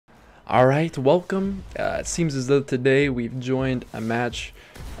Alright, welcome. It seems as though today we've joined a match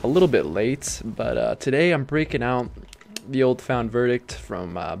a little bit late, but today I'm breaking out the old found verdict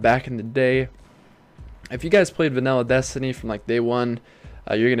from back in the day. If you guys played Vanilla Destiny from like day one,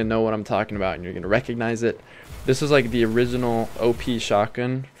 you're going to know what I'm talking about and you're going to recognize it. This was like the original OP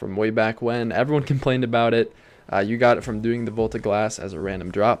shotgun from way back when. Everyone complained about it. You got it from doing the Volta Glass as a random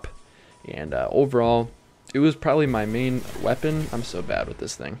drop, and overall it was probably my main weapon. I'm so bad with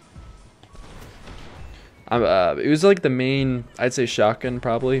this thing. It was like the main, I'd say, shotgun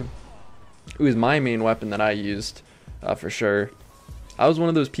probably. It was my main weapon that I used for sure. I was one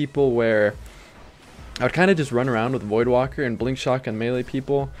of those people where I would kind of just run around with Voidwalker and blink shotgun melee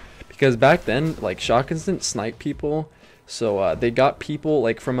people, because back then like shotguns didn't snipe people, so they got people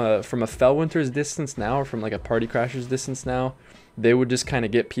like from a Fellwinter's distance now, or from like a Party Crasher's distance now. They would just kind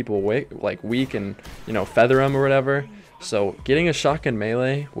of get people weak and, you know, feather them or whatever. So getting a shotgun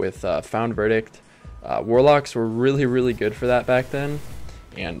melee with found verdict, Warlocks were really good for that back then,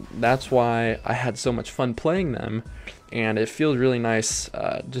 and that's why I had so much fun playing them. And it feels really nice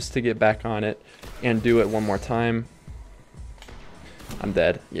just to get back on it and do it one more time. I'm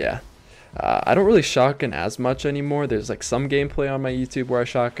dead. Yeah. I don't really shotgun as much anymore. There's like some gameplay on my YouTube where I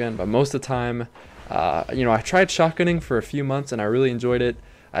shotgun, but most of the time, you know, I tried shotgunning for a few months and I really enjoyed it.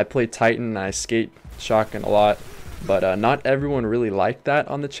 I played Titan and I skate shotgun a lot, but not everyone really liked that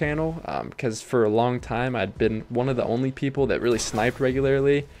on the channel, because for a long time I'd been one of the only people that really sniped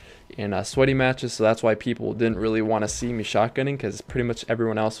regularly in sweaty matches, so that's why people didn't really want to see me shotgunning, because pretty much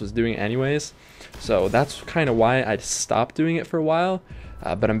everyone else was doing it anyways. So that's kind of why I stopped doing it for a while,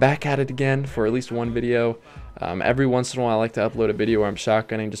 but I'm back at it again for at least one video. Every once in a while I like to upload a video where I'm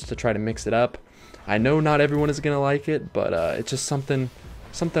shotgunning just to try to mix it up. I know not everyone is gonna like it, but it's just something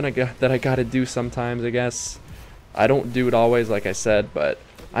that I gotta do sometimes, I guess. I don't do it always, like I said, but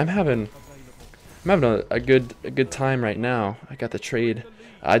I'm having a good time right now. I got the trade.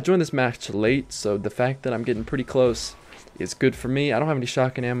 I joined this match late, so the fact that I'm getting pretty close is good for me. I don't have any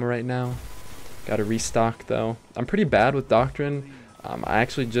shotgun ammo right now. Got to restock though. I'm pretty bad with Doctrine. I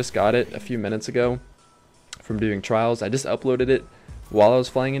actually just got it a few minutes ago from doing trials. I just uploaded it while I was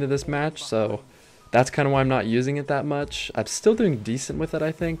flying into this match, so that's kind of why I'm not using it that much. I'm still doing decent with it,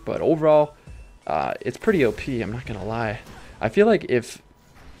 I think, but overall, it's pretty OP, I'm not gonna lie. I feel like if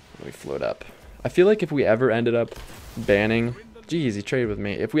we float up, I feel like if we ever ended up banning, geez, he traded with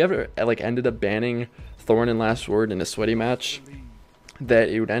me. If we ever like ended up banning Thorn and Last Word in a sweaty match, that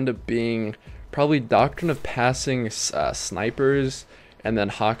it would end up being probably Doctrine of passing snipers and then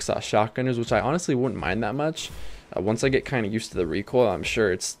Hawksaw shotgunners, which I honestly wouldn't mind that much. Once I get kind of used to the recoil, I'm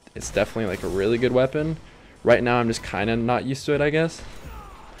sure it's definitely like a really good weapon. Right now I'm just kind of not used to it, I guess.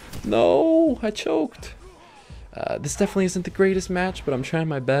 No, I choked. This definitely isn't the greatest match, but I'm trying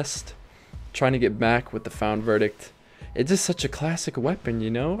my best. Trying to get back with the found verdict. It's just such a classic weapon,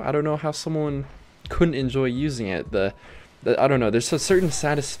 you know? I don't know how someone couldn't enjoy using it. I don't know, there's a certain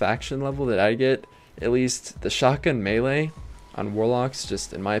satisfaction level that I get. At least the shotgun melee on Warlocks,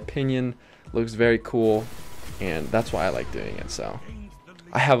 just in my opinion, looks very cool. And that's why I like doing it, so.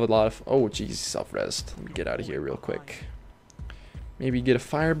 I have a lot of, oh geez, self-res. Let me get out of here real quick. Maybe get a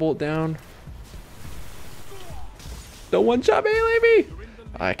firebolt down. Don't one-shot melee me!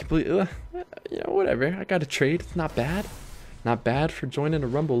 I completely, you know, whatever. I got a trade. It's not bad. Not bad for joining a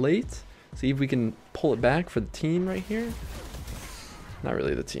rumble late. See if we can pull it back for the team right here. Not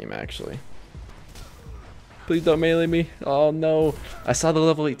really the team, actually. Please don't melee me. Oh no. I saw the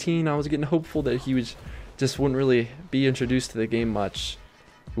level 18. I was getting hopeful that he was just wouldn't really be introduced to the game much.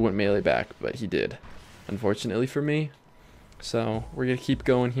 He wouldn't melee back, but he did. Unfortunately for me. So we're gonna keep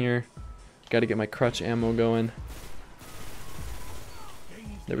going here. Gotta get my crutch ammo going.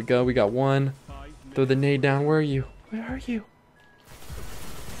 There we go, we got one. Throw the nade down. Where are you? Where are you?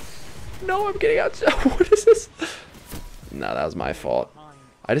 No, I'm getting out. What is this? No, that was my fault.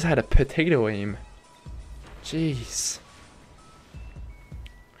 I just had a potato aim. Jeez.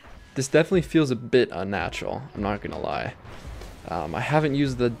 This definitely feels a bit unnatural, I'm not gonna lie. I haven't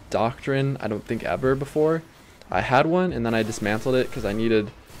used the Doctrine, I don't think, ever before. I had one and then I dismantled it because I needed,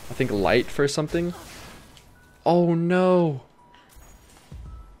 I think, light for something. Oh no.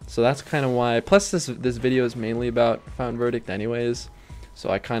 So that's kind of why. Plus this video is mainly about found verdict anyways, so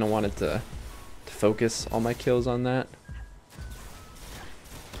I kind of wanted to focus all my kills on that.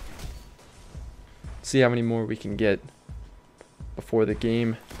 See how many more we can get before the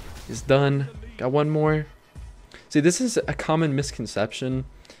game is done. Got one more. See, this is a common misconception,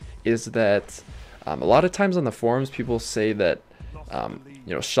 is that a lot of times on the forums people say that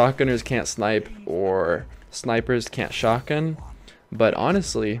you know, shotgunners can't snipe or snipers can't shotgun, but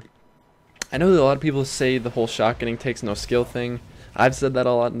honestly, I know that a lot of people say the whole shotgunning takes no skill thing. I've said that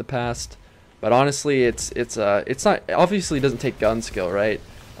a lot in the past, but honestly, it's not, obviously it doesn't take gun skill, right?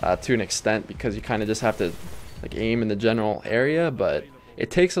 To an extent, because you kind of just have to like aim in the general area, but it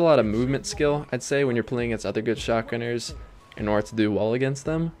takes a lot of movement skill, I'd say, when you're playing against other good shotgunners in order to do well against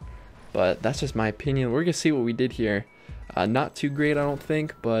them. But that's just my opinion. We're gonna see what we did here. Not too great, I don't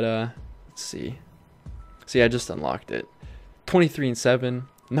think, but let's see. See, I just unlocked it. 23-7,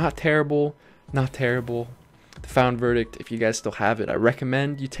 not terrible, not terrible. The found verdict, if you guys still have it, I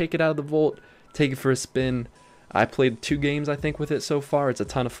recommend you take it out of the vault, take it for a spin. I played 2 games, I think, with it so far. It's a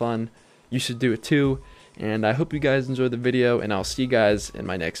ton of fun. You should do it too. And I hope you guys enjoyed the video, and I'll see you guys in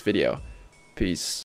my next video. Peace.